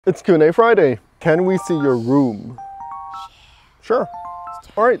It's Q&A Friday. Can we see your room? Sure.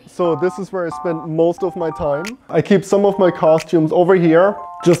 Alright, so this is where I spend most of my time. I keep some of my costumes over here,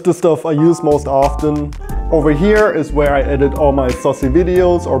 just the stuff I use most often. Over here is where I edit all my saucy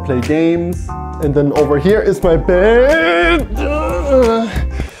videos or play games. And then over here is my bed.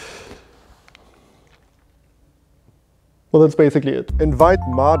 Well, that's basically it. Invite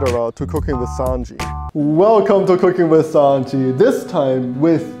Madara to Cooking with Sanji. Welcome to Cooking with Sanji, this time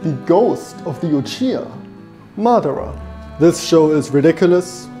with the ghost of the Uchiha, Madara. This show is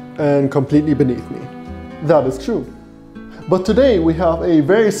ridiculous and completely beneath me. That is true. But today we have a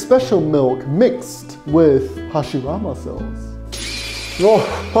very special milk mixed with Hashirama cells.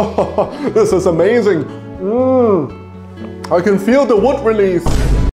 Oh, this is amazing. I can feel the wood release.